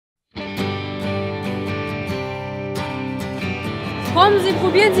Kommen Sie,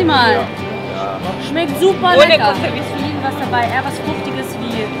 probieren Sie mal. Ja. Schmeckt super lecker. Ist für jeden was dabei. Eher was Fruchtiges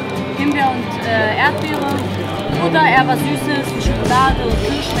wie Himbeer und Erdbeere. Oder eher was Süßes wie Schokolade und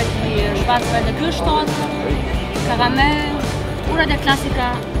Kirsch, schmeckt wie Schwarzwälder Kirschtorte, Karamell oder der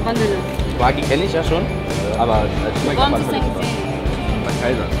Klassiker Vanille. Wagi kenne ich ja schon, aber als Wo haben Sie es denn gesehen? Bei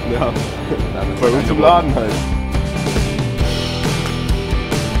Kaiser. Ja, bei uns im Laden halt.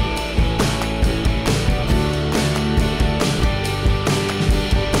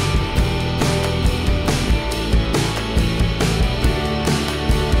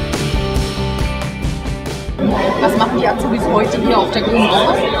 Was machen die Azubis heute hier auf der Grünen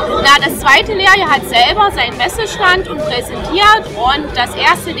Woche? Na, das zweite Lehrjahr hat selber seinen Messestand und präsentiert und das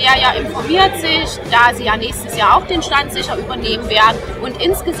erste Lehrjahr informiert sich, da sie ja nächstes Jahr auch den Stand sicher übernehmen werden. Und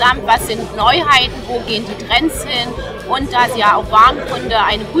insgesamt, was sind Neuheiten, wo gehen die Trends hin? Und da sie ja auch Warenkunde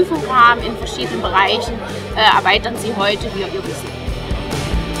eine Prüfung haben in verschiedenen Bereichen, erweitern sie heute hier ihr Wissen.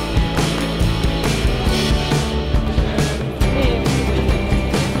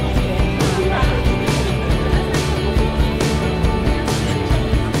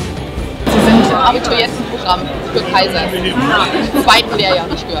 Abiturientenprogramm für KAISER. Im zweiten Lehrjahr,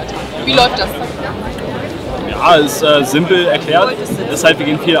 wie ich gehört habe. Wie läuft das? Ja, ist simpel erklärt. Ist halt, wir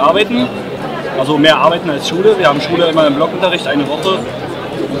gehen viel arbeiten, also mehr arbeiten als Schule. Wir haben Schule immer im Blockunterricht, eine Woche.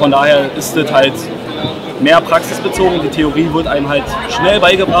 Von daher ist es halt mehr praxisbezogen. Die Theorie wird einem halt schnell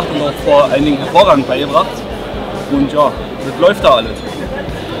beigebracht und auch vor allen Dingen hervorragend beigebracht. Und ja, das läuft da alles.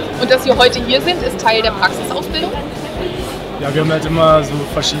 Und dass wir heute hier sind, ist Teil der Praxisausbildung? Ja, wir haben halt immer so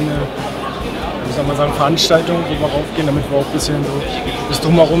verschiedene, wie soll man sagen, Veranstaltungen, wo wir raufgehen, damit wir auch ein bisschen so das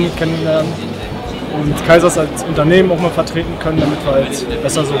Drumherum kennenlernen. Und Kaisers als Unternehmen auch mal vertreten können, damit wir halt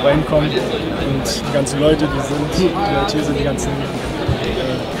besser so reinkommen. Und die ganzen Leute, die halt hier sind, die ganzen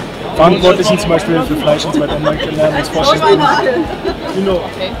Verantwortlichen zum Beispiel für Fleisch und zweite online kennenlernen, uns vorstellen. Okay. In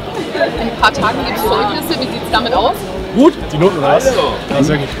ein paar Tagen gibt es Zeugnisse, wie sieht es damit aus? Gut, die Noten oder was? Ja,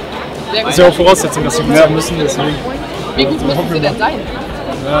 sehr gut. Das ist ja auch Voraussetzung, dass sie gut sein müssen, deswegen. Wie gut müssen sie denn sein?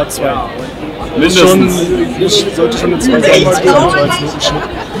 Ja, 2. Mindestens. Ich sollte schon eine 2 sein, als Notenschnitt,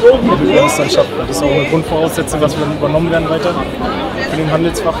 damit wir das dann schaffen. Das ist auch eine Grundvoraussetzung, dass wir dann übernommen werden weiter für den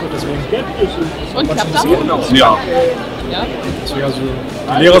Handelsfach. Deswegen. Und klappt das? Ja. Deswegen also,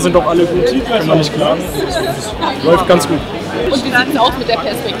 die Lehrer sind auch alle gut, können wir nicht klagen. Das läuft ganz gut. Und wie sieht es aus mit der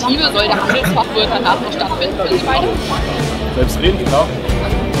Perspektive? Soll der Handelsfachwirt danach noch stattfinden für Sie beide? Selbstredend, klar.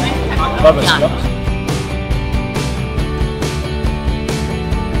 War was, ja.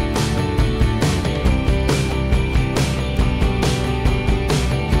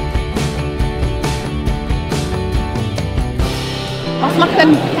 Was macht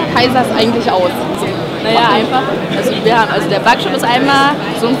denn KAISER eigentlich aus? Naja, einfach. Also der Backshop ist einmal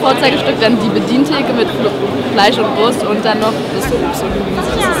so ein Vorzeigestück, dann die Bedientheke mit Fleisch und Wurst und dann noch das Obst und Gemüse.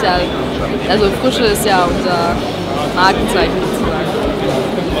 Das ist ja, also Frische ist ja unser Markenzeichen sozusagen.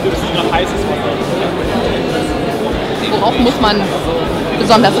 Worauf muss man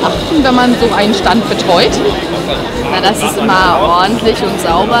besonders achten, wenn man so einen Stand betreut? Na, dass es immer ordentlich und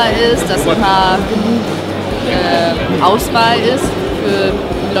sauber ist, dass immer genug Auswahl ist für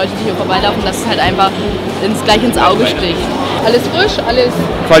die Leute, die hier vorbeilaufen, dass es halt einfach gleich ins Auge sticht. Alles frisch, alles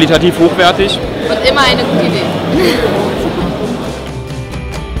Qualitativ hochwertig. Und immer eine gute Idee.